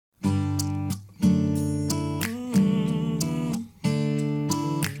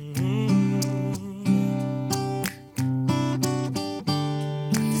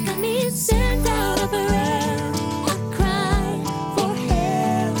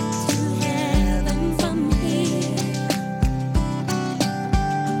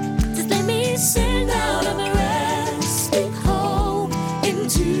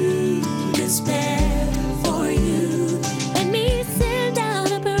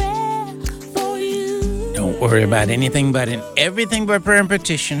worry about anything but in everything by prayer and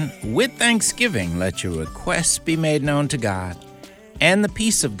petition. With thanksgiving, let your requests be made known to God. And the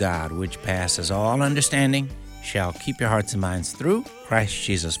peace of God, which passes all understanding, shall keep your hearts and minds through Christ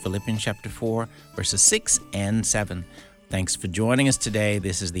Jesus. Philippians chapter 4, verses 6 and 7. Thanks for joining us today.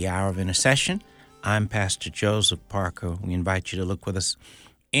 This is the Hour of Intercession. I'm Pastor Joseph Parker. We invite you to look with us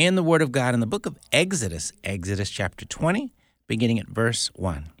in the Word of God in the book of Exodus, Exodus chapter 20, beginning at verse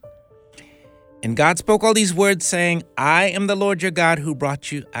 1. And God spoke all these words, saying, I am the Lord your God who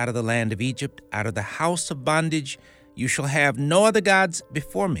brought you out of the land of Egypt, out of the house of bondage. You shall have no other gods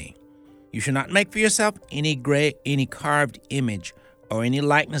before me. You shall not make for yourself any carved image or any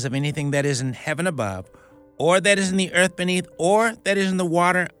likeness of anything that is in heaven above, or that is in the earth beneath, or that is in the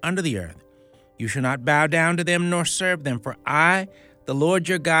water under the earth. You shall not bow down to them nor serve them, for I, the Lord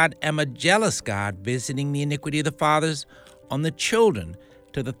your God, am a jealous God, visiting the iniquity of the fathers on the children,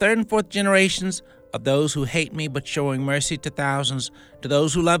 to the third and fourth generations of those who hate me, but showing mercy to thousands, to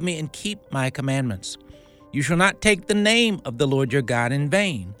those who love me and keep my commandments. You shall not take the name of the Lord your God in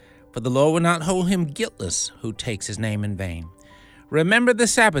vain, for the Lord will not hold him guiltless who takes his name in vain. Remember the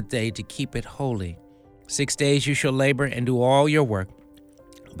Sabbath day to keep it holy. 6 days you shall labor and do all your work,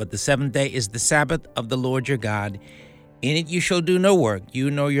 but the seventh day is the Sabbath of the Lord your God. In it you shall do no work, you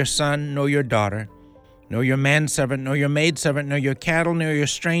nor your son, nor your daughter, nor your manservant, nor your maidservant, nor your cattle, nor your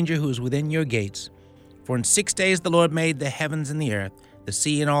stranger who is within your gates. For in 6 days the Lord made the heavens and the earth, the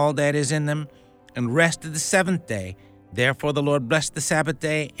sea and all that is in them, and rested the seventh day. Therefore the Lord blessed the Sabbath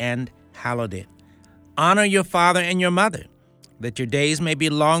day and hallowed it. Honor your father and your mother, that your days may be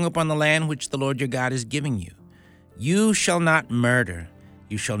long upon the land which the Lord your God is giving you. You shall not murder.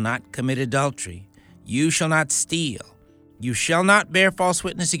 You shall not commit adultery. You shall not steal. You shall not bear false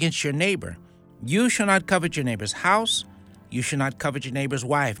witness against your neighbor. You shall not covet your neighbor's house. You shall not covet your neighbor's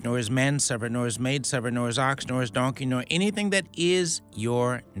wife, nor his manservant, nor his maidservant, nor his ox, nor his donkey, nor anything that is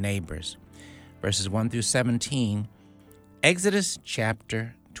your neighbor's. Verses 1 through 17, Exodus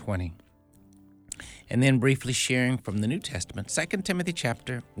chapter 20. And then briefly sharing from the New Testament, 2 Timothy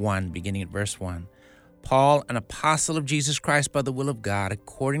chapter 1, beginning at verse 1. Paul, an apostle of Jesus Christ by the will of God,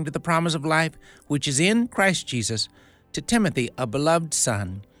 according to the promise of life which is in Christ Jesus, to Timothy, a beloved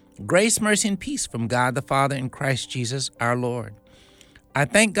son, grace, mercy, and peace from God the Father and Christ Jesus our Lord. I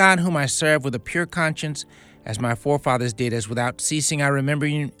thank God whom I serve with a pure conscience, as my forefathers did, as without ceasing I remember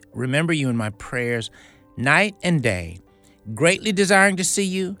you in my prayers night and day, greatly desiring to see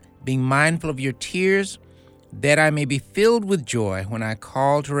you, being mindful of your tears, that I may be filled with joy when I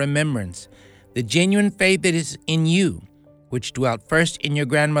call to remembrance the genuine faith that is in you, which dwelt first in your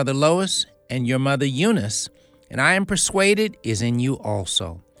grandmother Lois and your mother Eunice, and I am persuaded is in you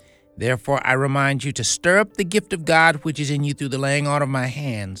also. Therefore I remind you to stir up the gift of God which is in you through the laying on of my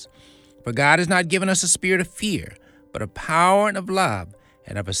hands. For God has not given us a spirit of fear, but of power and of love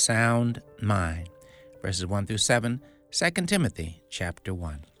and of a sound mind. Verses 1 through 7, 2 Timothy chapter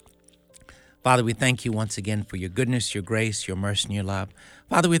 1. Father, we thank you once again for your goodness, your grace, your mercy, and your love.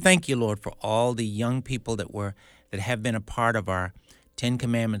 Father, we thank you, Lord, for all the young people that have been a part of our 10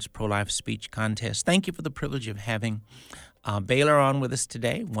 Commandments pro-life speech contest. Thank you for the privilege of having Baylor on with us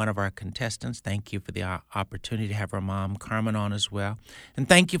today, one of our contestants. Thank you for the opportunity to have our mom, Carmen, on as well. And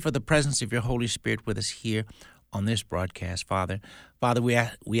thank you for the presence of your Holy Spirit with us here on this broadcast, Father. Father,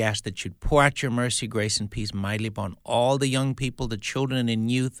 we ask that you'd pour out your mercy, grace, and peace mightily upon all the young people, the children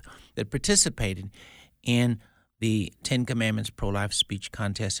and youth that participated in the 10 Commandments pro-life speech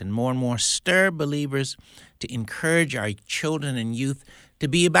contest, and more stir believers to encourage our children and youth to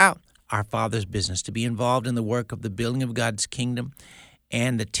be about our Father's business, to be involved in the work of the building of God's kingdom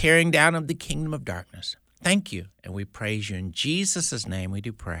and the tearing down of the kingdom of darkness. Thank you, and we praise you. In Jesus' name we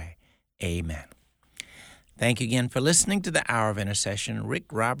do pray. Amen. Thank you again for listening to the Hour of Intercession. Rick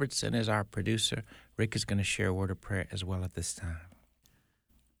Robertson is our producer. Rick is going to share a word of prayer as well at this time.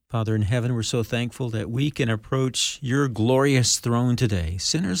 Father in heaven, we're so thankful that we can approach your glorious throne today.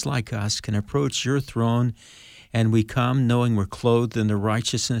 Sinners like us can approach your throne, and we come knowing we're clothed in the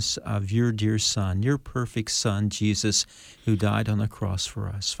righteousness of your dear Son, your perfect Son, Jesus, who died on the cross for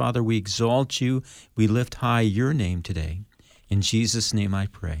us. Father, we exalt you. We lift high your name today. In Jesus' name I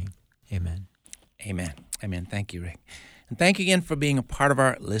pray. Amen. Amen. Amen. Thank you, Rick. And thank you again for being a part of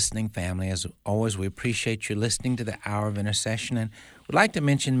our listening family. As always, we appreciate you listening to the Hour of Intercession. And we'd like to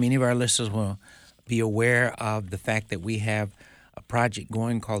mention many of our listeners will be aware of the fact that we have a project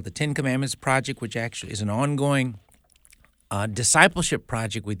going called the 10 Commandments Project, which actually is an ongoing discipleship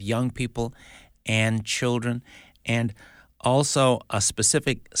project with young people and children. And also a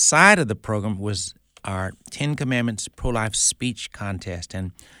specific side of the program was our 10 Commandments pro-life speech contest.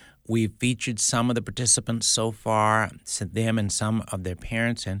 And We've featured some of the participants so far, them and some of their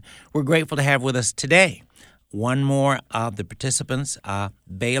parents, and we're grateful to have with us today one more of the participants.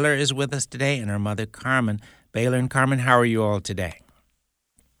 Baylor is with us today, and her mother, Carmen. Baylor and Carmen, how are you all today?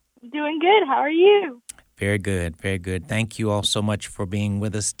 Doing good. How are you? Very good, very good. Thank you all so much for being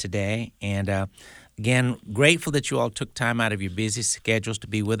with us today. And again, grateful that you all took time out of your busy schedules to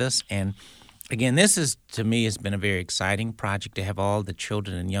be with us. And again, this is, to me, has been a very exciting project to have all the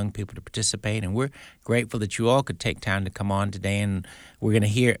children and young people to participate. And we're grateful that you all could take time to come on today. And we're going to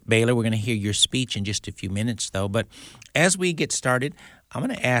hear, Baylor, we're going to hear your speech in just a few minutes, though. But as we get started, I'm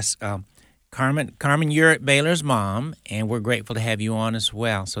going to ask Carmen. Carmen, you're Baylor's mom, and we're grateful to have you on as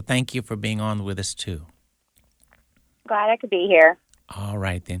well. So thank you for being on with us, too. Glad I could be here. All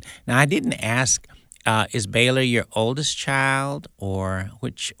right, then. Now, I didn't ask, is Baylor your oldest child, or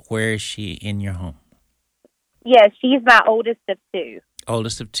where is she in your home? Yes, she's my oldest of two.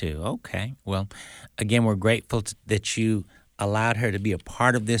 Oldest of two. Okay. Well, again, we're grateful that you allowed her to be a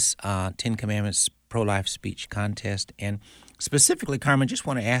part of this Ten Commandments pro-life speech contest. And specifically, Carmen, just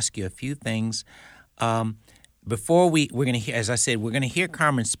want to ask you a few things. Before we're going to hear, as I said, we're going to hear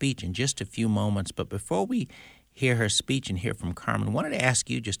Carmen's speech in just a few moments. But before we hear her speech and hear from Carmen, I wanted to ask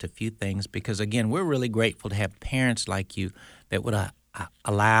you just a few things because, again, we're really grateful to have parents like you that would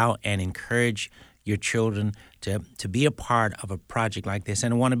allow and encourage your children to be a part of a project like this.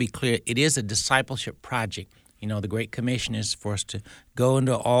 And I want to be clear, it is a discipleship project. You know, the Great Commission is for us to go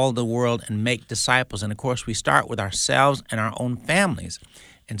into all the world and make disciples. And, of course, we start with ourselves and our own families.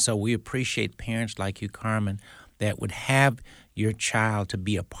 And so we appreciate parents like you, Carmen, that would have your child to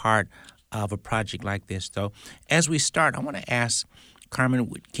be a part of a project like this. So as we start, I want to ask,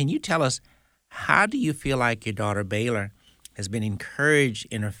 Carmen, can you tell us, how do you feel like your daughter Baylor has been encouraged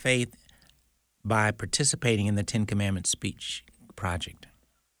in her faith by participating in the Ten Commandments speech project?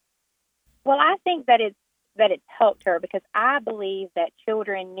 Well, I think that it's helped her because I believe that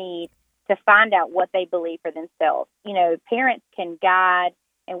children need to find out what they believe for themselves. You know, parents can guide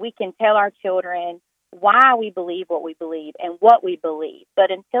and we can tell our children why we believe what we believe and what we believe.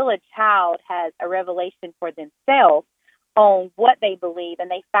 But until a child has a revelation for themselves on what they believe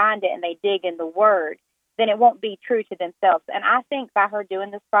and they find it and they dig in the Word, then it won't be true to themselves. And I think by her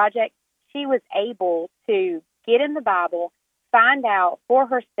doing this project, she was able to get in the Bible, find out for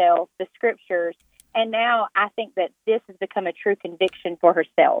herself the Scriptures, and now I think that this has become a true conviction for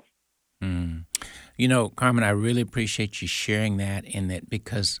herself. You know, Carmen, I really appreciate you sharing that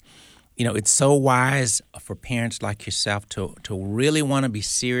because, you know, it's so wise for parents like yourself to really want to be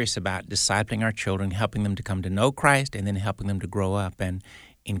serious about discipling our children, helping them to come to know Christ, and then helping them to grow up. And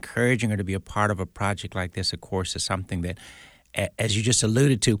encouraging her to be a part of a project like this, of course, is something that, as you just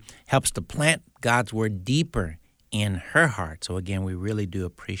alluded to, helps to plant God's Word deeper in her heart. So, again, we really do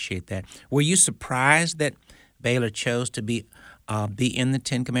appreciate that. Were you surprised that Baylor chose to be in the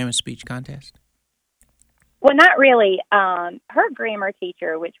Ten Commandments speech contest? Well, not really. Her grammar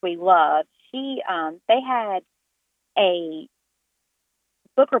teacher, which we love, they had a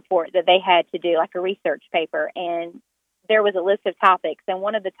book report that they had to do, like a research paper, and there was a list of topics, and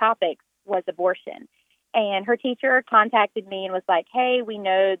one of the topics was abortion. And her teacher contacted me and was like, hey, we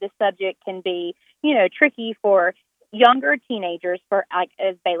know this subject can be, tricky for younger teenagers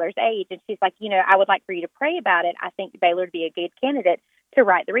as Baylor's age. And she's like, I would like for you to pray about it. I think Baylor would be a good candidate to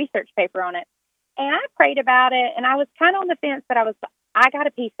write the research paper on it. And I prayed about it, and I was kind of on the fence, but I got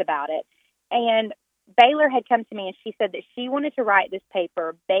a piece about it. And Baylor had come to me, and she said that she wanted to write this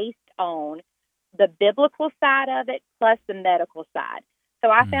paper based on the biblical side of it plus the medical side. So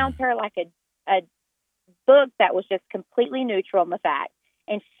I found her like a book that was just completely neutral in the facts.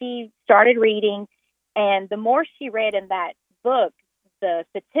 And she started reading, and the more she read in that book, the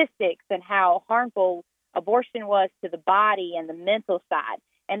statistics and how harmful abortion was to the body and the mental side.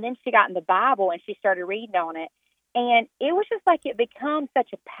 And then she got in the Bible and she started reading on it. And it was just like it became such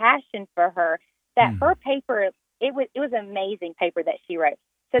a passion for her that her paper, it was an amazing paper that she wrote.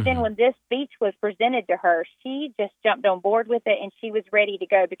 So then when this speech was presented to her, she just jumped on board with it and she was ready to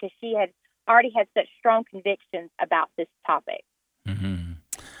go because she had already had such strong convictions about this topic.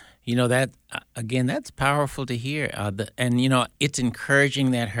 That, again, that's powerful to hear. It's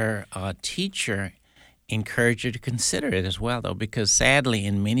encouraging that her teacher encourage her to consider it as well, though, because sadly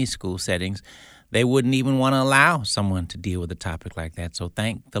in many school settings, they wouldn't even want to allow someone to deal with a topic like that. So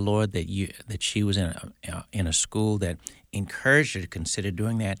thank the Lord that she was in a school that encouraged her to consider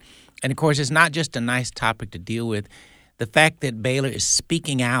doing that. And, of course, it's not just a nice topic to deal with. The fact that Baylor is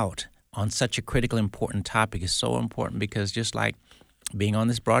speaking out on such a critical, important topic is so important because just like being on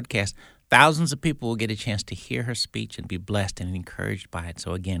this broadcast, thousands of people will get a chance to hear her speech and be blessed and encouraged by it.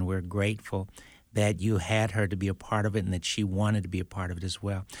 So again, we're grateful that you had her to be a part of it and that she wanted to be a part of it as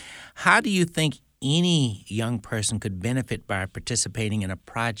well. How do you think any young person could benefit by participating in a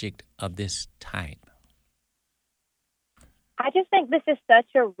project of this type? I just think this is such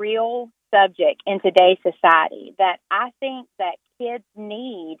a real subject in today's society that I think that kids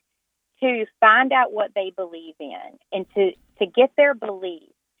need to find out what they believe in and to get their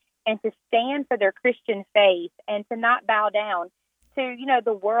beliefs and to stand for their Christian faith and to not bow down to,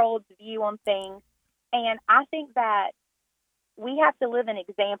 the world's view on things. And I think that we have to live an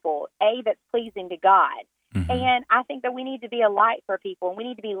example, that's pleasing to God. Mm-hmm. And I think that we need to be a light for people, and we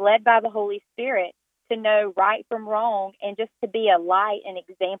need to be led by the Holy Spirit to know right from wrong and just to be a light and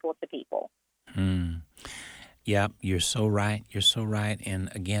example to people. Yeah, you're so right. You're so right. And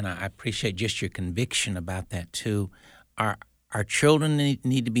again, I appreciate just your conviction about that too. Our children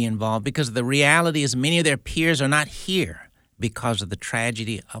need to be involved because the reality is many of their peers are not here because of the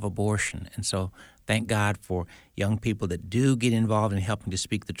tragedy of abortion. And so thank God for young people that do get involved in helping to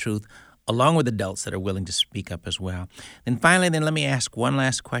speak the truth, along with adults that are willing to speak up as well. Then finally, let me ask one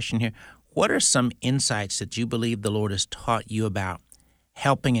last question here. What are some insights that you believe the Lord has taught you about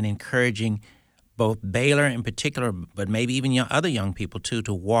helping and encouraging both Baylor in particular, but maybe even other young people too,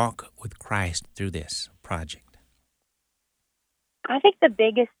 to walk with Christ through this project? I think the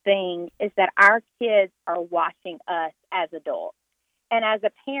biggest thing is that our kids are watching us as adults. And as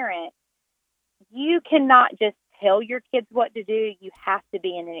a parent, you cannot just tell your kids what to do. You have to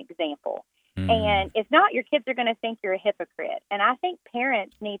be an example. And if not, your kids are going to think you're a hypocrite. And I think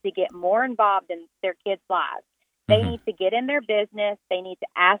parents need to get more involved in their kids' lives. They need to get in their business. They need to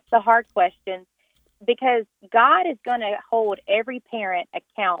ask the hard questions because God is going to hold every parent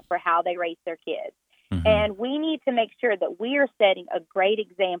account for how they raise their kids. And we need to make sure that we are setting a great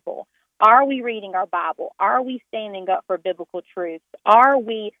example. Are we reading our Bible? Are we standing up for biblical truths? Are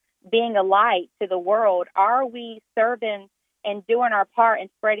we being a light to the world? Are we serving and doing our part in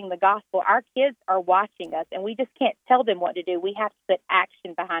spreading the gospel? Our kids are watching us, and we just can't tell them what to do. We have to put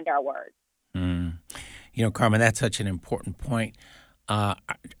action behind our words. Carmen, that's such an important point.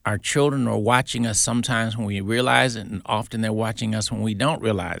 Our children are watching us sometimes when we realize it, and often they're watching us when we don't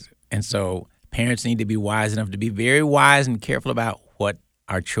realize it. And so parents need to be wise enough to be very wise and careful about what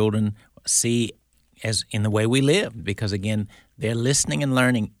our children see as in the way we live, because, again, they're listening and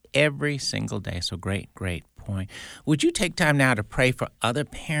learning every single day. So great point. Would you take time now to pray for other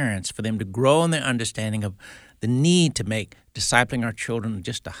parents, for them to grow in their understanding of the need to make discipling our children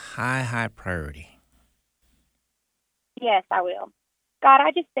just a high priority? Yes, I will. God,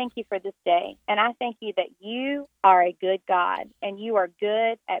 I just thank you for this day, and I thank you that you are a good God, and you are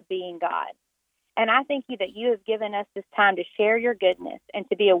good at being God. And I thank you that you have given us this time to share your goodness and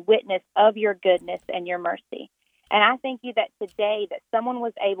to be a witness of your goodness and your mercy. And I thank you that today that someone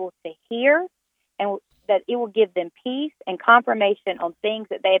was able to hear and that it will give them peace and confirmation on things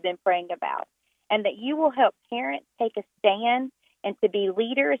that they have been praying about. And that you will help parents take a stand and to be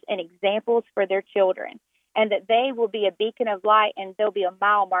leaders and examples for their children. And that they will be a beacon of light and they'll be a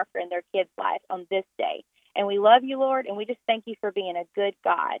mile marker in their kids' life on this day. And we love you, Lord, and we just thank you for being a good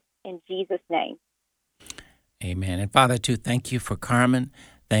God. In Jesus' name. Amen. And Father, too, thank you for Carmen.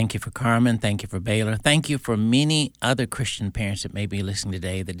 Thank you for Carmen. Thank you for Baylor. Thank you for many other Christian parents that may be listening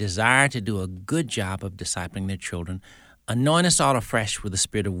today that desire to do a good job of discipling their children. Anoint us all afresh with the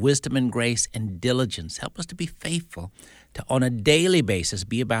spirit of wisdom and grace and diligence. Help us to be faithful to, on a daily basis,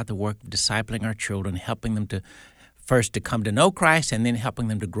 be about the work of discipling our children, helping them to first to come to know Christ and then helping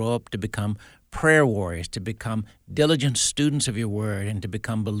them to grow up to become prayer warriors, to become diligent students of your word, and to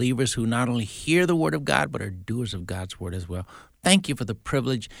become believers who not only hear the word of God, but are doers of God's word as well. Thank you for the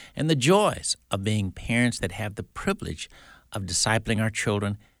privilege and the joys of being parents that have the privilege of discipling our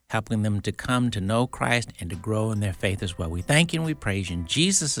children, helping them to come to know Christ and to grow in their faith as well. We thank you and we praise you. In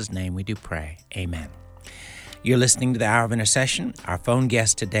Jesus' name we do pray. Amen. You're listening to the Hour of Intercession. Our phone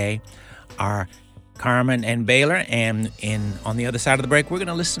guests today are Carmen and Baylor, and on the other side of the break, we're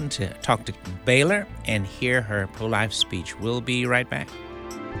going to talk to Baylor and hear her pro-life speech. We'll be right back.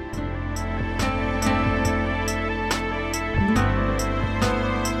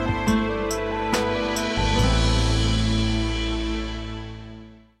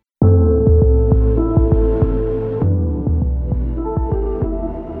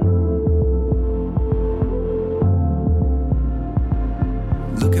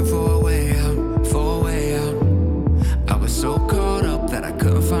 Looking for a way out, for a way out. I was so caught up that I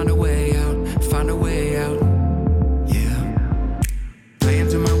couldn't find a way out, find a way out. Yeah.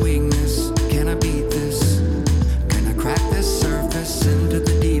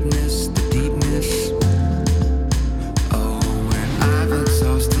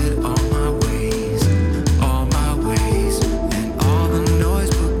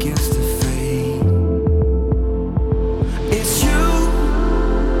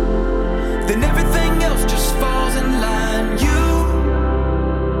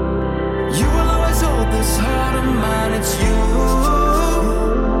 mind. It's you.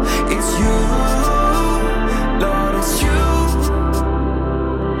 It's you. Lord, it's you.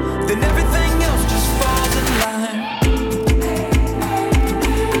 Then everything else just falls in line.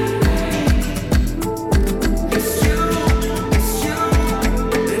 It's you. It's you.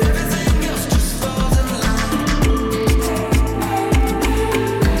 Then everything else just falls in line.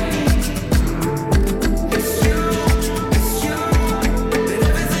 It's you. It's you. Then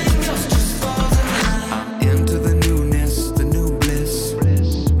everything else just falls in line. I'm into the newness, the new bliss.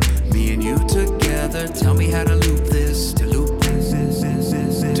 Me and you together, tell me how to loop this, to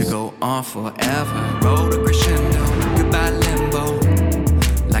go on forever. Roll the crescendo, goodbye limbo.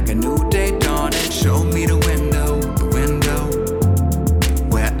 Like a new day dawning, show me the window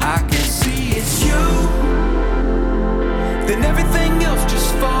where I can see it's you. Then everything else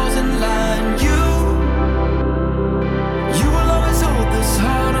just falls in line. You will always hold this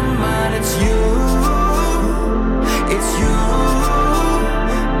heart of mine. It's you. It's you.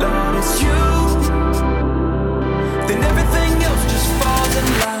 Lord, it's you. Then everything else just falls in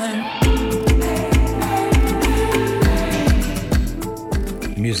line.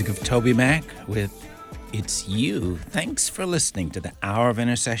 Music of Toby Mac with It's You. Thanks for listening to the Hour of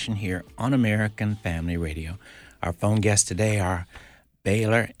Intercession here on American Family Radio. Our phone guests today are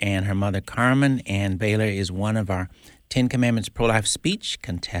Baylor and her mother Carmen, and Baylor is one of our 10 Commandments pro-life speech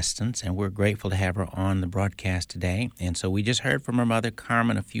contestants, and we're grateful to have her on the broadcast today. And so we just heard from her mother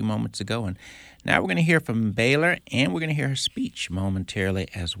Carmen a few moments ago, and now we're going to hear from Baylor, and we're going to hear her speech momentarily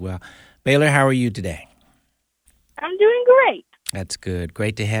as well. Baylor, how are you today? I'm doing great. That's good.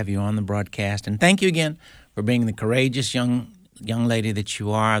 Great to have you on the broadcast. And thank you again for being the courageous young lady that you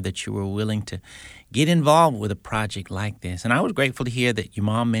are, that you were willing to get involved with a project like this. And I was grateful to hear that your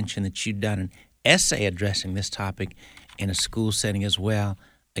mom mentioned that you'd done an essay addressing this topic in a school setting as well.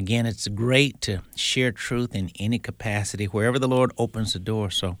 Again, it's great to share truth in any capacity, wherever the Lord opens the door.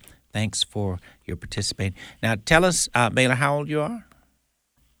 So thanks for your participating. Now, tell us, Baylor, how old you are?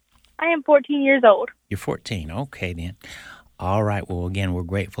 I am 14 years old. You're 14. Okay, then. All right. Well, again, we're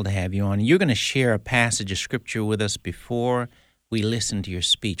grateful to have you on. You're going to share a passage of Scripture with us before we listen to your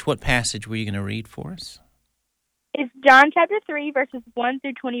speech. What passage were you going to read for us? It's John chapter 3, verses 1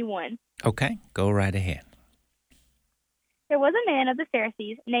 through 21. Okay. Go right ahead. There was a man of the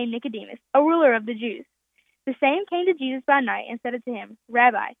Pharisees named Nicodemus, a ruler of the Jews. The same came to Jesus by night and said unto him,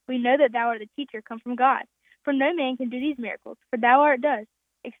 Rabbi, we know that thou art the teacher come from God. For no man can do these miracles, for thou art does,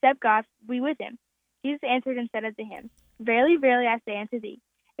 except God be with him. Jesus answered and said unto him, Verily, verily, I say unto thee,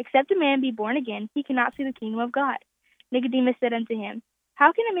 except a man be born again, he cannot see the kingdom of God. Nicodemus said unto him,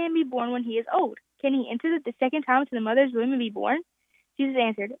 How can a man be born when he is old? Can he enter the second time into the mother's womb and be born? Jesus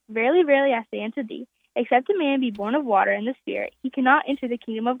answered, Verily, verily, I say unto thee, except a man be born of water and the Spirit, he cannot enter the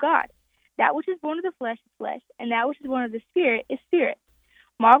kingdom of God. That which is born of the flesh is flesh, and that which is born of the Spirit is spirit.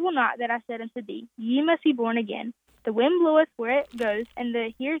 Marvel not that I said unto thee, Ye must be born again. The wind bloweth where it goes, and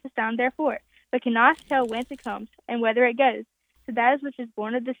hears the sound therefore, but cannot tell whence it comes, and whither it goes. So that is which is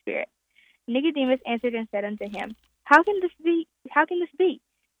born of the Spirit. Nicodemus answered and said unto him, How can this be?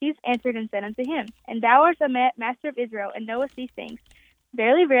 Jesus answered and said unto him, And thou art a master of Israel, and knowest these things.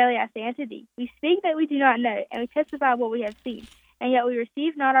 Verily, verily, I say unto thee, we speak that we do not know, and we testify what we have seen, and yet we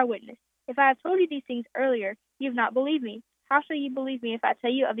receive not our witness. If I have told you these things earlier, you have not believed me. How shall you believe me if I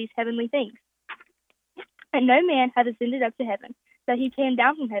tell you of these heavenly things? And no man hath ascended up to heaven, that he came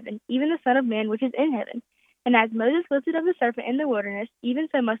down from heaven, even the Son of Man which is in heaven. And as Moses lifted up the serpent in the wilderness, even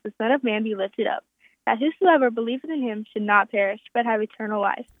so must the Son of Man be lifted up, that whosoever believeth in him should not perish, but have eternal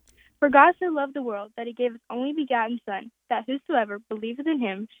life. For God so loved the world, that he gave his only begotten Son, that whosoever believeth in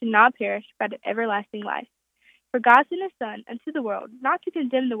him should not perish, but have everlasting life. For God sent his Son unto the world, not to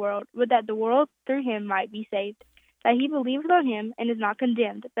condemn the world, but that the world through him might be saved. That he believeth on him, and is not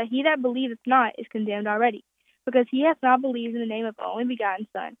condemned, but he that believeth not is condemned already, because he hath not believed in the name of the only begotten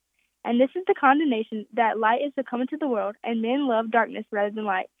Son. And this is the condemnation, that light is to come into the world, and men love darkness rather than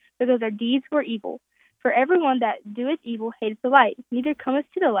light, because their deeds were evil. For every one that doeth evil hateth the light, neither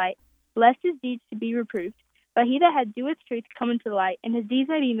cometh to the light, lest his deeds should be reproved. But he that had doeth truth come into the light, and his deeds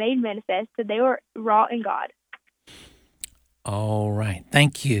may be made manifest, that they were wrought in God. All right.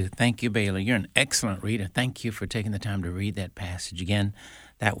 Thank you. Thank you, Baylor. You're an excellent reader. Thank you for taking the time to read that passage. Again,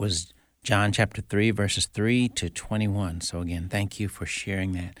 that was John chapter 3, verses 3 to 21. So again, thank you for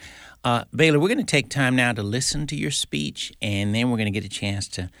sharing that. Baylor, we're going to take time now to listen to your speech, and then we're going to get a chance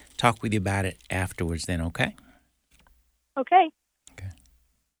to talk with you about it afterwards then, okay? Okay.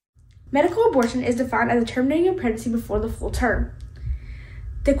 Medical abortion is defined as the terminating of pregnancy before the full term.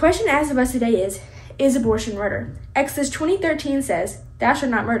 The question asked of us today is abortion murder? Exodus 20:13 says, Thou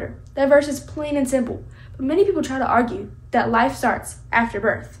shalt not murder. That verse is plain and simple, but many people try to argue that life starts after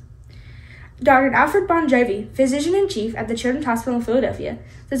birth. Dr. Alfred Bon Jovi, physician-in-chief at the Children's Hospital in Philadelphia,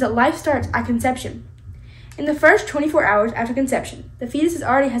 says that life starts at conception. In the first 24 hours after conception, the fetus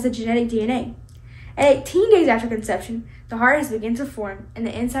already has a genetic DNA. At 18 days after conception, the heart has begun to form and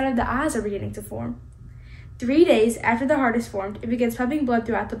the inside of the eyes are beginning to form. 3 days after the heart is formed, it begins pumping blood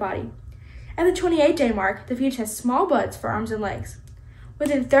throughout the body. At the 28-day mark, the fetus has small buds for arms and legs.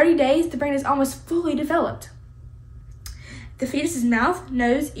 Within 30 days, the brain is almost fully developed. The fetus's mouth,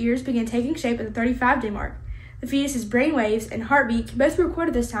 nose, ears begin taking shape at the 35-day mark. The fetus's brain waves and heartbeat can both be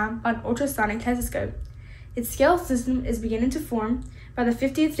recorded this time on an ultrasonic stethoscope. Its skeletal system is beginning to form by the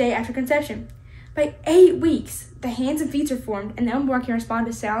 50th day after conception. By 8 weeks, the hands and feet are formed, and the unborn can respond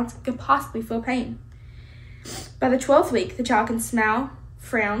to sounds and can possibly feel pain. By the 12th week, the child can smile,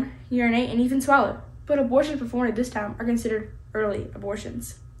 frown, urinate, and even swallow. But abortions performed at this time are considered early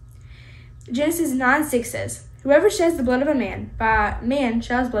abortions. Genesis 9:6 says, Whoever sheds the blood of a man, by man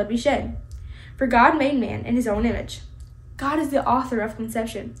shall his blood be shed. For God made man in his own image. God is the author of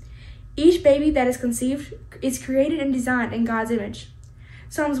conception. Each baby that is conceived is created and designed in God's image.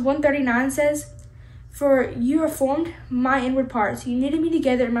 Psalms 139 says, For you have formed my inward parts. You knitted me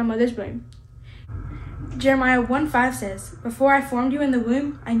together in my mother's womb. Jeremiah 1:5 says, Before I formed you in the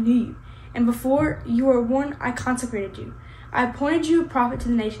womb, I knew you. And before you were born, I consecrated you. I appointed you a prophet to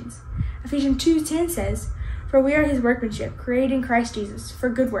the nations. Ephesians 2:10 says, For we are his workmanship, created in Christ Jesus, for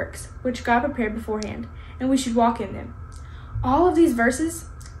good works, which God prepared beforehand, and we should walk in them. All of these verses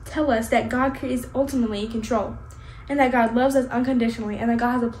tell us that God is ultimately in control, and that God loves us unconditionally, and that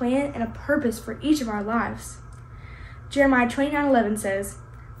God has a plan and a purpose for each of our lives. Jeremiah 29:11 says,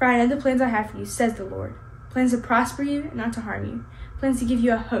 For I know the plans I have for you, says the Lord, plans to prosper you and not to harm you, plans to give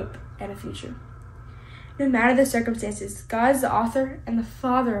you a hope and a future. No matter the circumstances, God is the author and the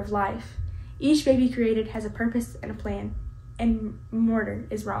father of life. Each baby created has a purpose and a plan, and murder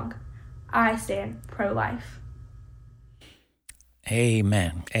is wrong. I stand pro-life.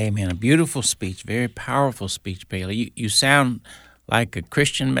 Amen. Amen. A beautiful speech, very powerful speech, Baylor. You sound like a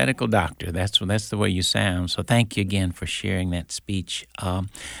Christian medical doctor. That's the way you sound. So thank you again for sharing that speech.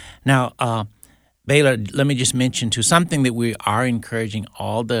 Now, Baylor, let me just mention too, something that we are encouraging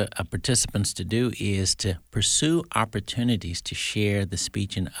all the participants to do is to pursue opportunities to share the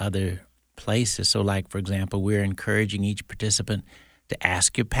speech in other places. So like, for example, we're encouraging each participant to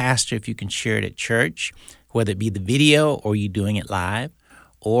ask your pastor if you can share it at church, whether it be the video or you doing it live,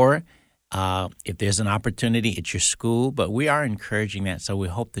 or if there's an opportunity at your school. But we are encouraging that, so we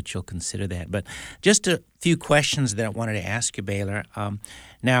hope that you'll consider that. But just a few questions that I wanted to ask you, Baylor.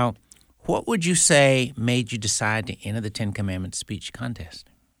 Now, what would you say made you decide to enter the Ten Commandments speech contest?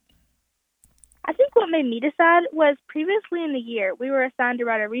 I think what made me decide was previously in the year, we were assigned to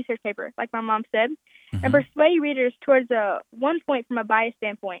write a research paper, like my mom said, and persuade readers towards one point from a biased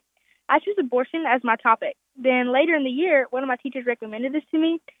standpoint. I chose abortion as my topic. Then later in the year, one of my teachers recommended this to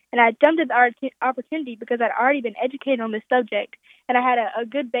me, and I jumped at the opportunity because I'd already been educated on this subject, and I had a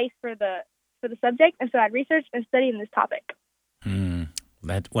good base for the subject, and so I'd researched and studied this topic.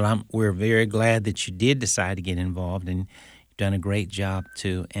 We're very glad that you did decide to get involved, and you've done a great job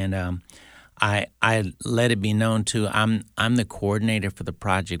too. And I let it be known too. I'm the coordinator for the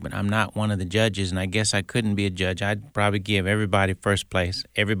project, but I'm not one of the judges, and I guess I couldn't be a judge. I'd probably give everybody first place.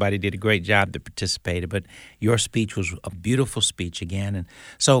 Everybody did a great job that participated, but your speech was a beautiful speech again. And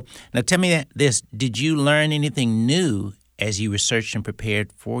so now tell me this: did you learn anything new as you researched and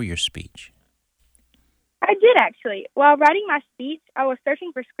prepared for your speech? I did, actually. While writing my speech, I was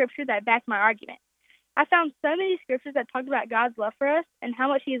searching for scripture that backed my argument. I found so many scriptures that talked about God's love for us and how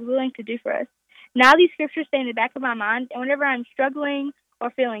much He is willing to do for us. Now these scriptures stay in the back of my mind, and whenever I'm struggling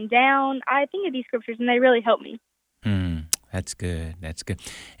or feeling down, I think of these scriptures, and they really help me. That's good. That's good.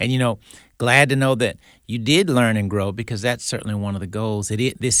 And, glad to know that you did learn and grow, because that's certainly one of the goals.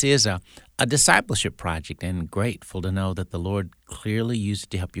 This is a discipleship project, and grateful to know that the Lord clearly used it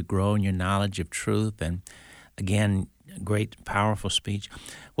to help you grow in your knowledge of truth. And, again, great, powerful speech.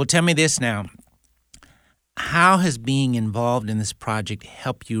 Well, tell me this now. How has being involved in this project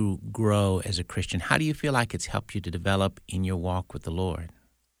helped you grow as a Christian? How do you feel like it's helped you to develop in your walk with the Lord?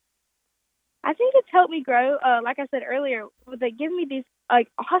 I think it's helped me grow. Like I said earlier, they give me these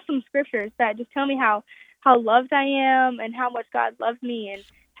awesome scriptures that just tell me how loved I am and how much God loves me, and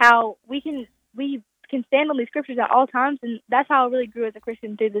how we can stand on these scriptures at all times. And that's how I really grew as a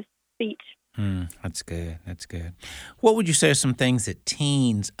Christian through this speech. That's good. That's good. What would you say are some things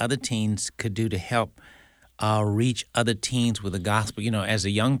that other teens could do to help reach other teens with the gospel? As a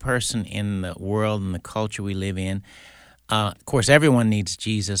young person in the world and the culture we live in, of course, everyone needs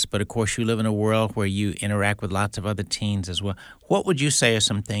Jesus, but of course, you live in a world where you interact with lots of other teens as well. What would you say are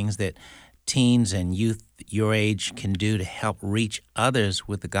some things that teens and youth your age can do to help reach others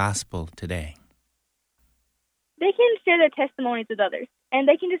with the gospel today? They can share their testimonies with others, and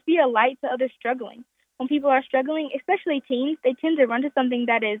they can just be a light to others struggling. When people are struggling, especially teens, they tend to run to something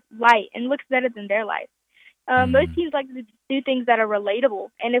that is light and looks better than their life. Most teens like to do things that are relatable,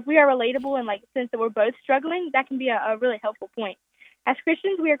 and if we are relatable and sense that we're both struggling, that can be a really helpful point. As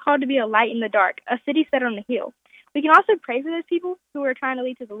Christians, we are called to be a light in the dark, a city set on a hill. We can also pray for those people who are trying to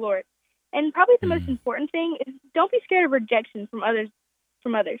lead to the Lord. And probably the most important thing is don't be scared of rejection from others.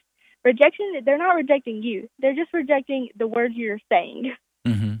 Rejection, they're not rejecting you. They're just rejecting the words you're saying.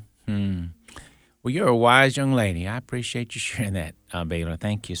 Mm-hmm. Well, you're a wise young lady. I appreciate you sharing that, Baylor.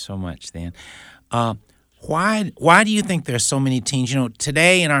 Thank you so much, then. Why do you think there are so many teens?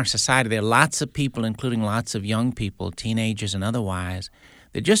 Today in our society, there are lots of people, including lots of young people, teenagers and otherwise,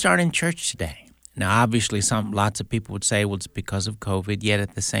 that just aren't in church today. Now, obviously, lots of people would say, well, it's because of COVID, yet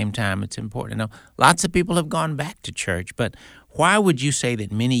at the same time, it's important to know lots of people have gone back to church. But why would you say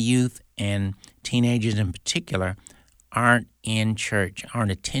that many youth and teenagers in particular aren't in church,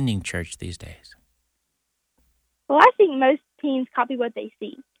 aren't attending church these days? Well, I think most teens copy what they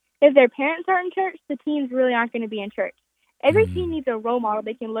see. If their parents aren't in church, the teens really aren't going to be in church. Every teen needs a role model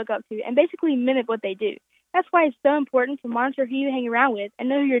they can look up to and basically mimic what they do. That's why it's so important to monitor who you hang around with and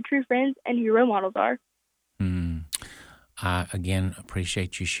know who your true friends and who your role models are. I, again,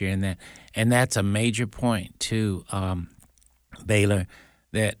 appreciate you sharing that. And that's a major point, too, Baylor,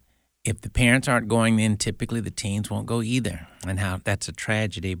 that if the parents aren't going, then typically the teens won't go either. And how that's a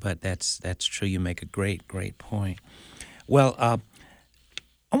tragedy, but that's true. You make a great point. Well,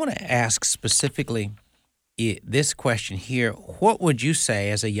 I want to ask specifically this question here. What would you say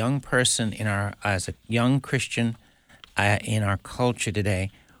as a young person as a young Christian in our culture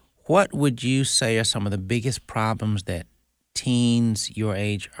today, what would you say are some of the biggest problems that teens your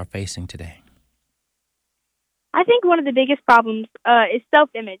age are facing today? I think one of the biggest problems is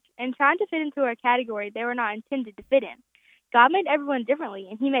self-image and trying to fit into a category they were not intended to fit in. God made everyone differently,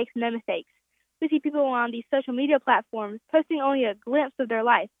 and He makes no mistakes. We see people on these social media platforms posting only a glimpse of their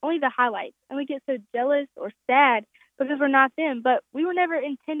life, only the highlights, and we get so jealous or sad because we're not them, but we were never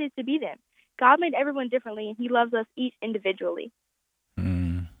intended to be them. God made everyone differently, and He loves us each individually.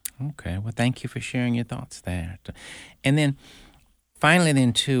 Okay, well, thank you for sharing your thoughts there. And then,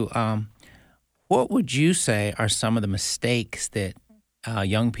 finally, too, what would you say are some of the mistakes that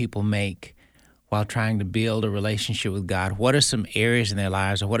young people make while trying to build a relationship with God? What are some areas in their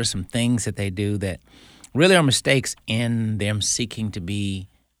lives, or what are some things that they do that really are mistakes in them seeking to be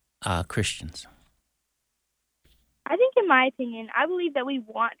Christians? I think, in my opinion, I believe that we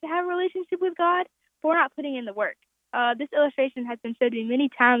want to have a relationship with God, but we're not putting in the work. This illustration has been showed to me many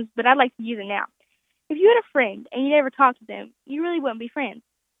times, but I'd like to use it now. If you had a friend and you never talked to them, you really wouldn't be friends.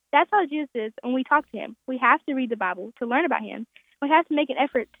 That's how Jesus is when we talk to Him. We have to read the Bible to learn about Him. We have to make an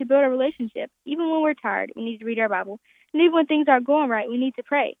effort to build a relationship. Even when we're tired, we need to read our Bible. And even when things aren't going right, we need to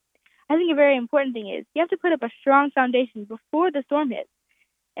pray. I think a very important thing is you have to put up a strong foundation before the storm hits.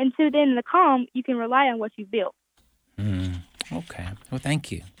 And so then in the calm, you can rely on what you've built. Okay. Well, thank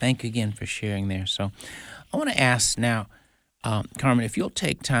you. Thank you again for sharing there. So I want to ask now, Carmen, if you'll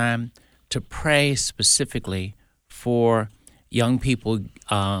take time to pray specifically for young people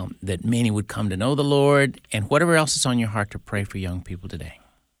that many would come to know the Lord, and whatever else is on your heart to pray for young people today.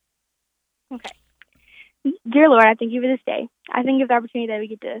 Okay. Dear Lord, I thank You for this day. I thank You for the opportunity that we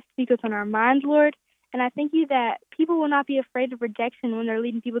get to speak what's on our minds, Lord. And I thank You that people will not be afraid of rejection when they're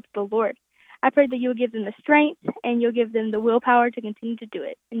leading people to the Lord. I pray that You'll give them the strength and You'll give them the willpower to continue to do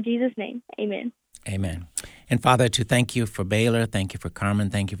it. In Jesus' name, amen. Amen. And Father, to thank You for Baylor, thank You for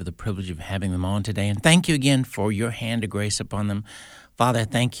Carmen, thank You for the privilege of having them on today, and thank You again for Your hand of grace upon them. Father,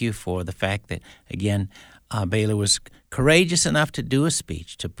 thank You for the fact that, again, Baylor was courageous enough to do a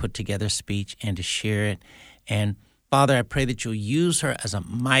speech, to put together a speech and to share it. And Father, I pray that You'll use her as a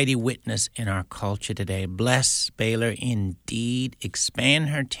mighty witness in our culture today. Bless Baylor indeed, expand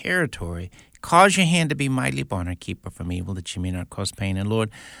her territory, cause Your hand to be mightily upon her, keep her from evil, that she may not cause pain. And Lord,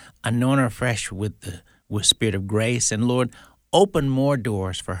 anoint her afresh with the spirit of grace. And Lord, open more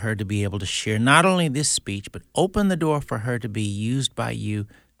doors for her to be able to share not only this speech, but open the door for her to be used by You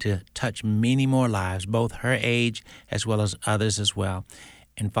to touch many more lives, both her age as well as others as well.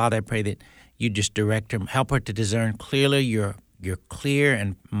 And Father, I pray that You just direct her, help her to discern clearly your clear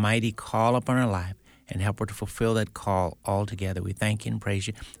and mighty call upon her life, and help her to fulfill that call altogether. We thank You and praise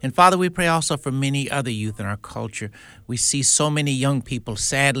You. And Father, we pray also for many other youth in our culture. We see so many young people,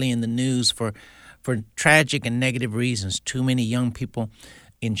 sadly, in the news for for tragic and negative reasons. Too many young people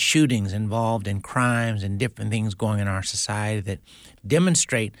in shootings, involved in crimes and different things going in our society that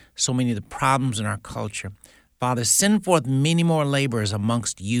demonstrate so many of the problems in our culture. Father, send forth many more laborers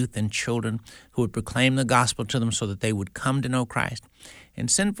amongst youth and children who would proclaim the gospel to them so that they would come to know Christ. And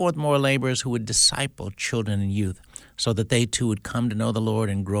send forth more laborers who would disciple children and youth so that they too would come to know the Lord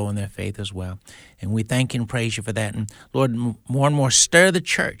and grow in their faith as well. And we thank you and praise you for that. And Lord, more and more stir the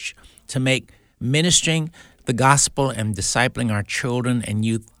church to make ministering the gospel and discipling our children and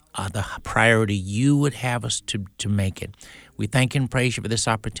youth the priority you would have us to make it. We thank you and praise you for this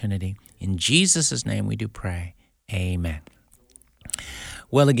opportunity. In Jesus' name we do pray. Amen.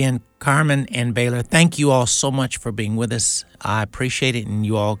 Well, again, Carmen and Baylor, thank you all so much for being with us. I appreciate it, and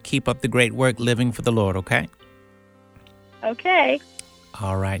you all keep up the great work living for the Lord, okay? Okay.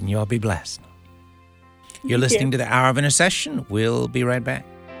 All right, and you all be blessed. You're listening to the Hour of Intercession. We'll be right back.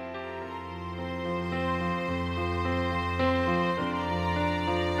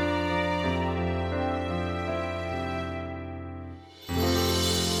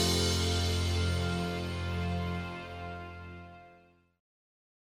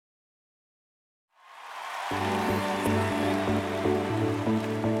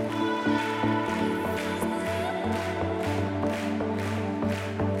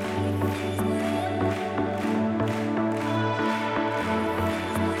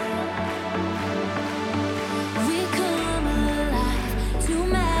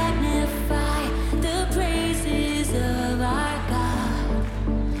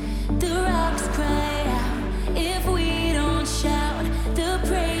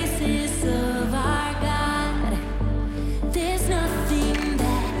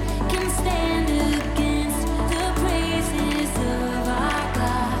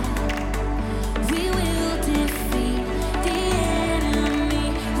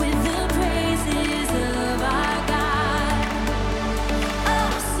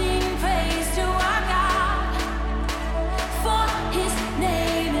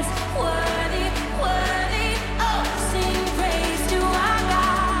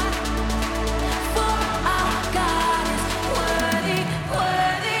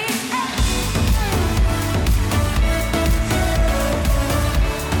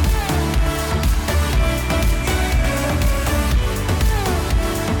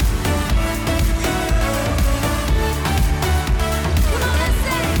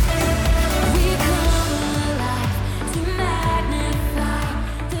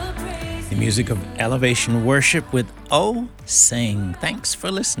 Music of elevation worship with Oh Sing. Thanks for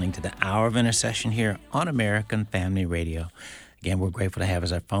listening to the Hour of Intercession here on American Family Radio. Again, we're grateful to have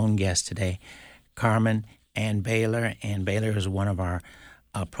as our phone guest today Carmen and Baylor. And Baylor is one of our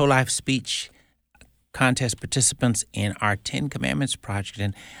pro-life speech contest participants in our 10 Commandments project.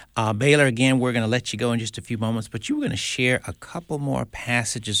 And Baylor, again, we're going to let you go in just a few moments, but you were going to share a couple more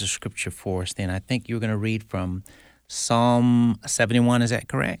passages of Scripture for us then. I think you were going to read from Psalm 71, is that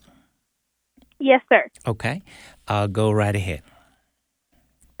correct? Yes, sir. Okay. Go right ahead.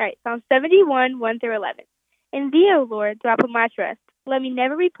 All right, Psalm 71, 1 through 11. In thee, O Lord, do I put my trust. Let me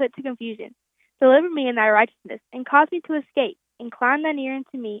never be put to confusion. Deliver me in thy righteousness, and cause me to escape. Incline thine ear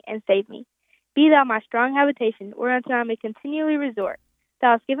unto me, and save me. Be thou my strong habitation, whereunto I may continually resort.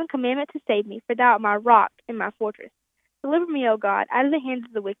 Thou hast given commandment to save me, for thou art my rock and my fortress. Deliver me, O God, out of the hand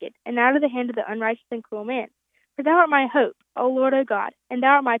of the wicked, and out of the hand of the unrighteous and cruel man. For thou art my hope, O Lord, O God, and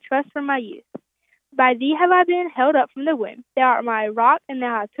thou art my trust from my youth. By thee have I been held up from the womb. Thou art my rock, and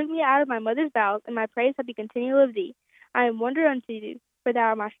thou hast took me out of my mother's bowels, and my praise shall be continual of thee. I am wonder unto thee, for thou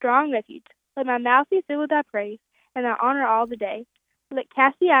art my strong refuge. Let my mouth be filled with thy praise, and thy honor all the day. Let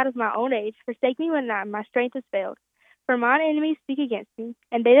cast me out of my old age, forsake me when my strength has failed. For mine enemies speak against me,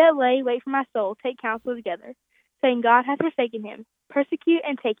 and they that lay wait for my soul take counsel together, saying, God hath forsaken him. Persecute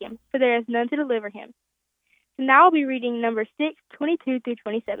and take him, for there is none to deliver him. So now I'll be reading Numbers 6, 22 through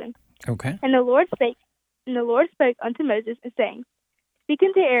 27. Okay. And the Lord spoke unto Moses, and saying, Speak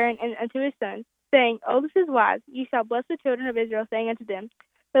unto Aaron and unto his sons, saying, O this is wise, ye shall bless the children of Israel, saying unto them,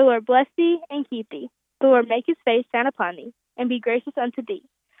 The Lord bless thee and keep thee. The Lord make his face shine upon thee, and be gracious unto thee.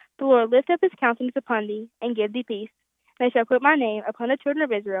 The Lord lift up his countenance upon thee, and give thee peace. And they shall put my name upon the children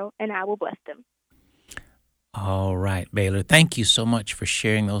of Israel, and I will bless them. All right, Baylor. Thank you so much for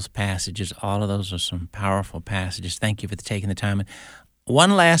sharing those passages. All of those are some powerful passages. Thank you for taking the time.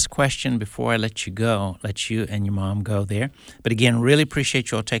 One last question before I let you go, let you and your mom go there. But again, really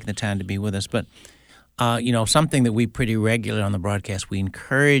appreciate you all taking the time to be with us. But, something that we pretty regularly on the broadcast, we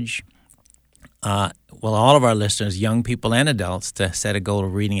encourage, all of our listeners, young people and adults, to set a goal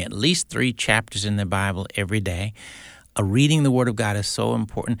of reading at least 3 chapters in the Bible every day. reading the Word of God is so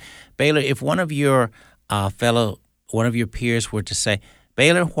important. Baylor, if one of your one of your peers were to say,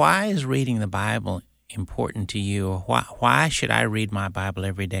 Baylor, why is reading the Bible important to you? Or why should I read my Bible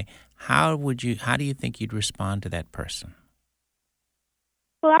every day? How do you think you'd respond to that person?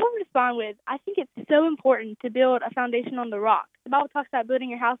 Well, I would respond with, I think it's so important to build a foundation on the rock. The Bible talks about building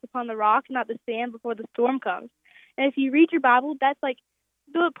your house upon the rock, not the sand before the storm comes. And if you read your Bible, that's like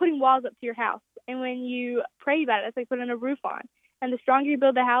putting walls up to your house. And when you pray about it, that's like putting a roof on. And the stronger you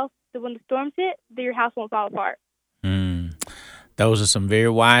build the house, when the storms hit, your house won't fall apart. Those are some very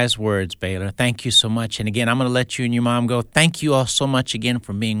wise words, Baylor. Thank you so much. And again, I'm going to let you and your mom go. Thank you all so much again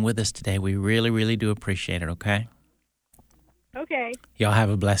for being with us today. We really, really do appreciate it, okay? Okay. Y'all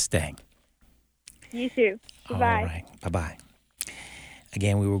have a blessed day. You too. Bye-bye. All right. Bye-bye.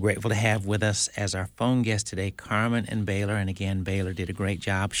 Again, we were grateful to have with us as our phone guest today, Carmen and Baylor. And again, Baylor did a great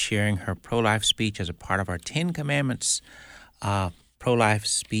job sharing her pro-life speech as a part of our 10 Commandments pro-life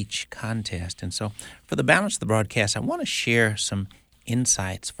speech contest. And so for the balance of the broadcast, I want to share some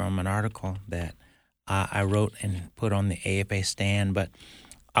insights from an article that I wrote and put on the AFA stand. But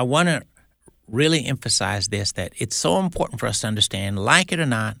I want to really emphasize this, that it's so important for us to understand, like it or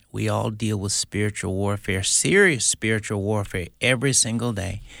not, we all deal with spiritual warfare, serious spiritual warfare every single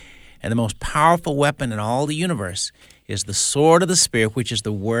day. And the most powerful weapon in all the universe is the sword of the Spirit, which is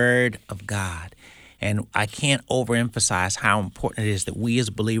the Word of God. And I can't overemphasize how important it is that we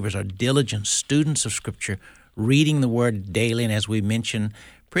as believers are diligent students of Scripture, reading the Word daily. And as we mentioned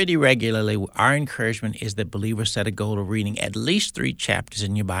pretty regularly, our encouragement is that believers set a goal of reading at least 3 chapters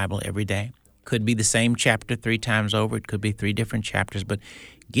in your Bible every day. Could be the same chapter 3 times over. It could be 3 different chapters. But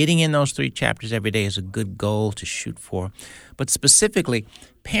getting in those 3 chapters every day is a good goal to shoot for. But specifically,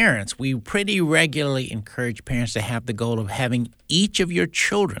 parents, we pretty regularly encourage parents to have the goal of having each of your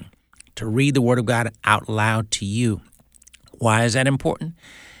children to read the Word of God out loud to you. Why is that important?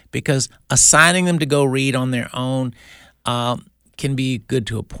 Because assigning them to go read on their own can be good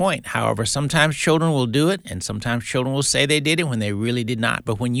to a point. However, sometimes children will do it, and sometimes children will say they did it when they really did not.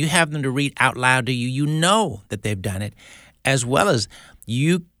 But when you have them to read out loud to you, you know that they've done it, as well as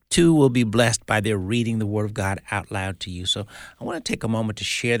you too will be blessed by their reading the Word of God out loud to you. So I want to take a moment to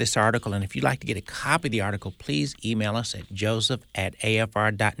share this article, and if you'd like to get a copy of the article, please email us at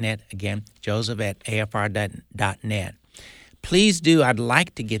joseph@afr.net. Again, joseph@afr.net. Please do. I'd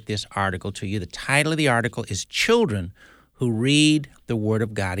like to get this article to you. The title of the article is Children Who Read the Word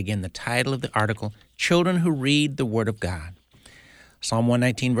of God. Again, the title of the article, Children Who Read the Word of God. Psalm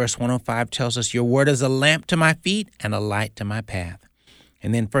 119, verse 105 tells us, Your word is a lamp to my feet and a light to my path.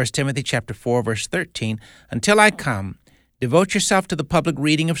 And then 1 Timothy chapter 4, verse 13, Until I come, devote yourself to the public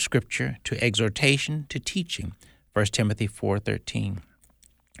reading of Scripture, to exhortation, to teaching. 1 Timothy 4:13.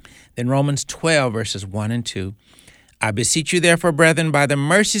 Then Romans 12, verses 1 and 2, I beseech you therefore, brethren, by the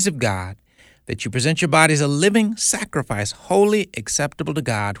mercies of God, that you present your bodies a living sacrifice, wholly acceptable to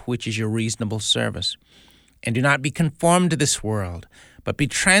God, which is your reasonable service. And do not be conformed to this world, but be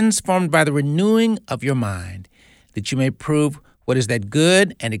transformed by the renewing of your mind, that you may prove what is that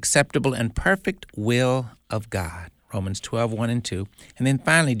good and acceptable and perfect will of God. Romans 12, 1 and 2. And then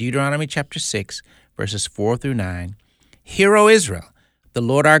finally, Deuteronomy chapter 6, verses 4 through 9. Hear, O Israel, the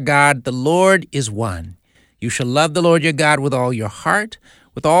Lord our God, the Lord is one. You shall love the Lord your God with all your heart,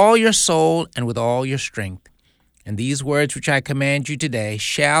 with all your soul, and with all your strength. And these words which I command you today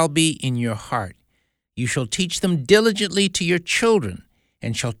shall be in your heart. You shall teach them diligently to your children,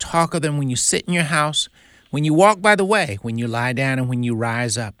 and shall talk of them when you sit in your house, when you walk by the way, when you lie down, and when you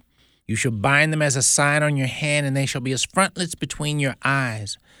rise up. You shall bind them as a sign on your hand, and they shall be as frontlets between your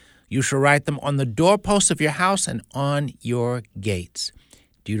eyes. You shall write them on the doorposts of your house and on your gates.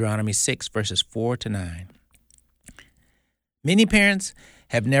 Deuteronomy 6, verses 4 to 9. Many parents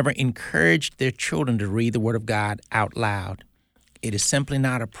have never encouraged their children to read the Word of God out loud. It is simply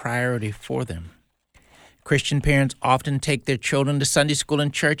not a priority for them. Christian parents often take their children to Sunday school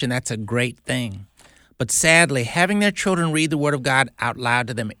and church, and that's a great thing. But sadly, having their children read the Word of God out loud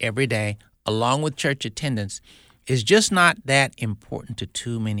to them every day, along with church attendance, is just not that important to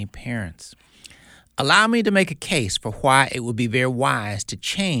too many parents. Allow me to make a case for why it would be very wise to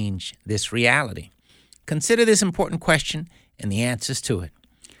change this reality. Consider this important question and the answers to it.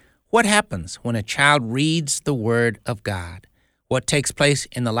 What happens when a child reads the Word of God? What takes place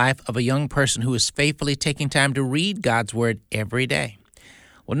in the life of a young person who is faithfully taking time to read God's Word every day?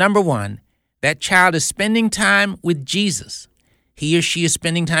 Well, number one, that child is spending time with Jesus. He or she is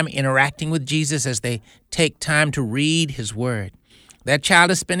spending time interacting with Jesus as they take time to read His Word. That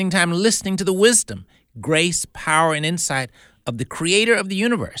child is spending time listening to the wisdom, grace, power, and insight of the Creator of the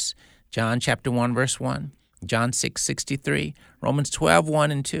universe. John chapter 1, verse 1. John 6:63, Romans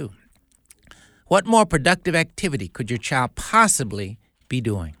 12:1 and 2. What more productive activity could your child possibly be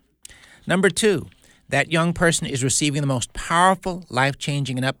doing? Number 2, that young person is receiving the most powerful,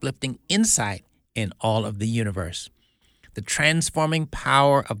 life-changing, and uplifting insight in all of the universe. The transforming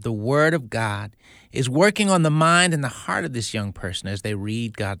power of the Word of God is working on the mind and the heart of this young person as they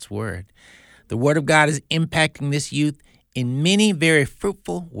read God's Word. The Word of God is impacting this youth in many very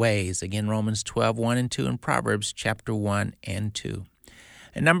fruitful ways. Again, Romans 12:1 and 2, and Proverbs chapter 1 and 2.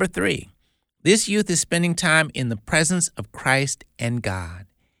 And number 3, this youth is spending time in the presence of Christ and God.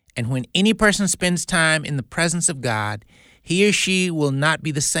 And when any person spends time in the presence of God, he or she will not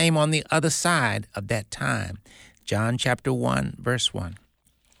be the same on the other side of that time. John chapter 1, verse 1.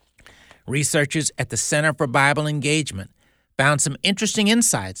 Researchers at the Center for Bible Engagement found some interesting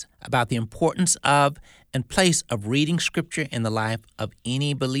insights about the importance of and place of reading Scripture in the life of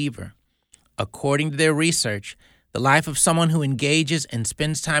any believer. According to their research, the life of someone who engages and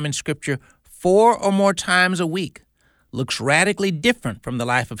spends time in Scripture 4 or more times a week looks radically different from the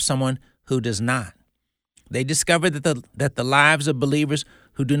life of someone who does not. They discovered that the lives of believers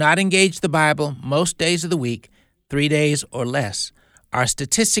who do not engage the Bible most days of the week, 3 days or less, are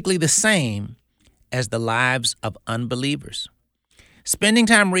statistically the same as the lives of unbelievers. Spending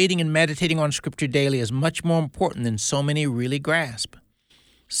time reading and meditating on Scripture daily is much more important than so many really grasp.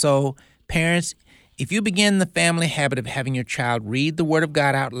 So, parents, if you begin the family habit of having your child read the Word of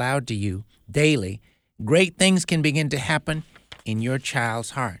God out loud to you daily, great things can begin to happen in your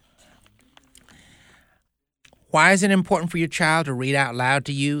child's heart. Why is it important for your child to read out loud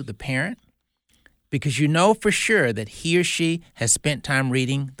to you, the parent? Because you know for sure that he or she has spent time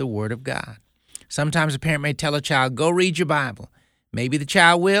reading the Word of God. Sometimes a parent may tell a child, go read your Bible. Maybe the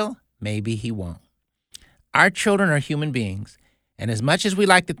child will, maybe he won't. Our children are human beings, and as much as we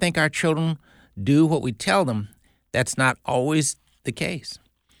like to think our children do what we tell them, that's not always the case.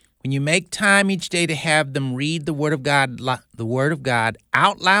 When you make time each day to have them read the Word of God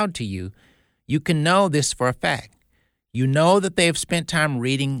out loud to you, you can know this for a fact. You know that they have spent time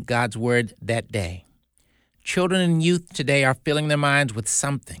reading God's Word that day. Children and youth today are filling their minds with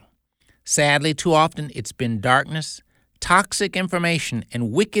something. Sadly, too often it's been darkness, toxic information,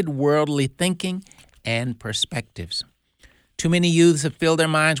 and wicked worldly thinking and perspectives. Too many youths have filled their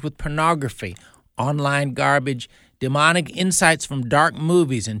minds with pornography, online garbage, demonic insights from dark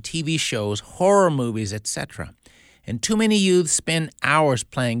movies and TV shows, horror movies, etc. And too many youths spend hours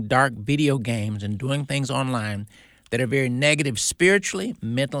playing dark video games and doing things online that are very negative spiritually,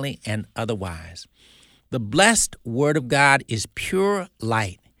 mentally, and otherwise. The blessed Word of God is pure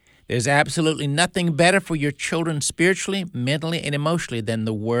light. There's absolutely nothing better for your children spiritually, mentally, and emotionally than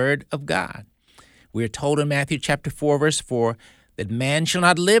the Word of God. We are told in Matthew chapter 4, verse 4, that man shall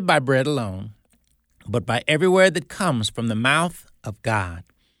not live by bread alone, but by every word that comes from the mouth of God.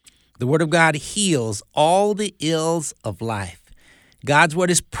 The Word of God heals all the ills of life. God's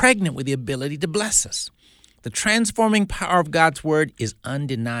Word is pregnant with the ability to bless us. The transforming power of God's Word is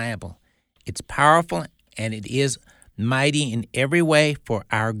undeniable. It's powerful, and it is mighty in every way for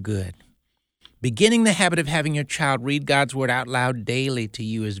our good. Beginning the habit of having your child read God's Word out loud daily to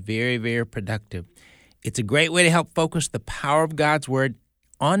you is very, very productive. It's a great way to help focus the power of God's Word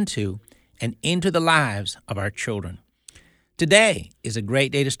onto and into the lives of our children. Today is a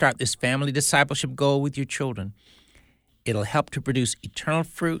great day to start this family discipleship goal with your children. It'll help to produce eternal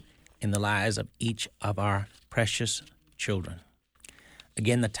fruit in the lives of each of our precious children.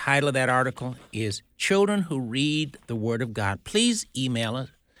 Again, the title of that article is Children Who Read the Word of God. Please email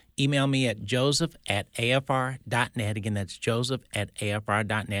me at joseph@afr.net. Again, that's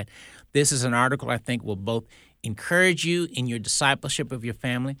joseph@afr.net. This is an article I think will both encourage you in your discipleship of your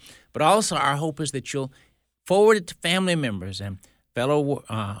family, but also our hope is that you'll forward it to family members and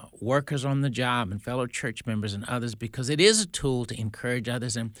fellow workers on the job and fellow church members and others, because it is a tool to encourage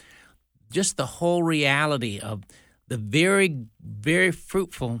others, and just the whole reality of the very, very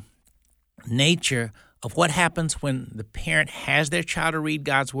fruitful nature of what happens when the parent has their child to read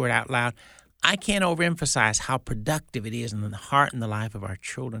God's Word out loud. I can't overemphasize how productive it is in the heart and the life of our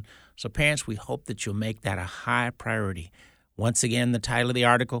children. So parents, we hope that you'll make that a high priority. Once again, the title of the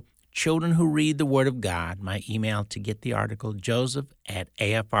article, Children Who Read the Word of God. My email to get the article,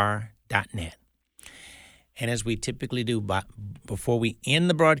 joseph@afr.net. And as we typically do before we end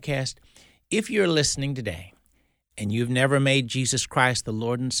the broadcast, if you're listening today and you've never made Jesus Christ the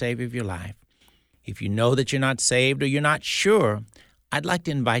Lord and Savior of your life, if you know that you're not saved or you're not sure, I'd like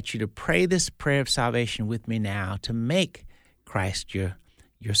to invite you to pray this prayer of salvation with me now to make Christ your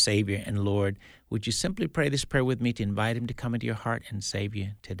Savior and Lord. Would you simply pray this prayer with me to invite Him to come into your heart and save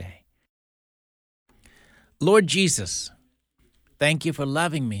you today? Lord Jesus, thank you for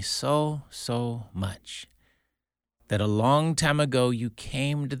loving me so much that a long time ago you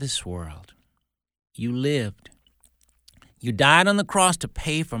came to this world. You lived. You died on the cross to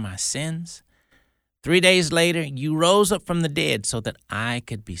pay for my sins. 3 days later, you rose up from the dead so that I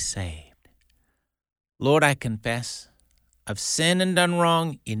could be saved. Lord, I confess I've sinned and done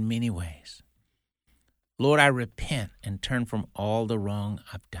wrong in many ways. Lord, I repent and turn from all the wrong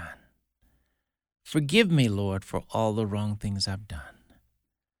I've done. Forgive me, Lord, for all the wrong things I've done.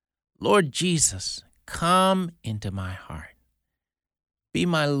 Lord Jesus, come into my heart. Be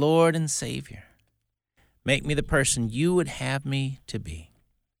my Lord and Savior. Make me the person you would have me to be.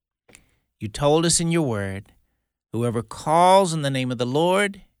 You told us in your word, whoever calls in the name of the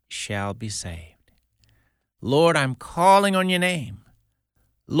Lord shall be saved. Lord, I'm calling on your name.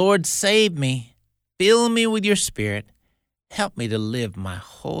 Lord, save me. Fill me with your Spirit. Help me to live my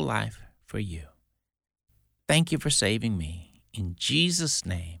whole life for you. Thank you for saving me. In Jesus'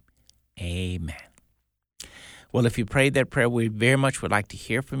 name, amen. Well, if you prayed that prayer, we very much would like to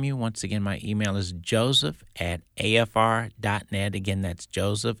hear from you. Once again, my email is joseph@afr.net. Again, that's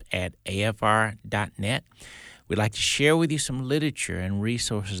joseph@afr.net. We'd like to share with you some literature and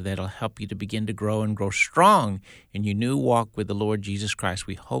resources that'll help you to begin to grow and grow strong in your new walk with the Lord Jesus Christ.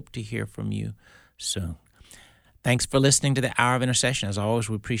 We hope to hear from you soon. Thanks for listening to the Hour of Intercession. As always,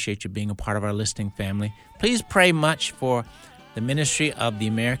 we appreciate you being a part of our listening family. Please pray much for the ministry of the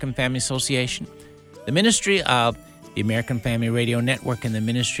American Family Association, the ministry of the American Family Radio Network, and the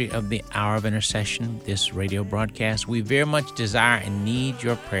ministry of the Hour of Intercession, this radio broadcast. We very much desire and need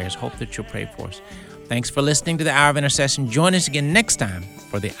your prayers. Hope that you'll pray for us. Thanks for listening to the Hour of Intercession. Join us again next time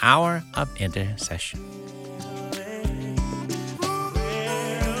for the Hour of Intercession.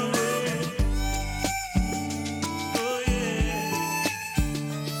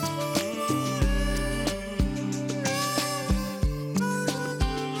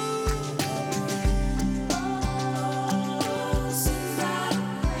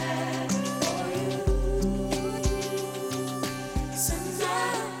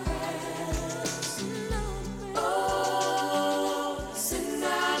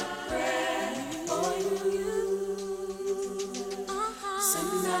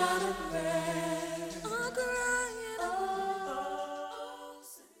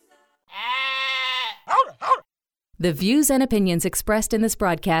 The views and opinions expressed in this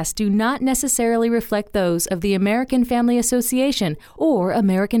broadcast do not necessarily reflect those of the American Family Association or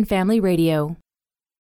American Family Radio.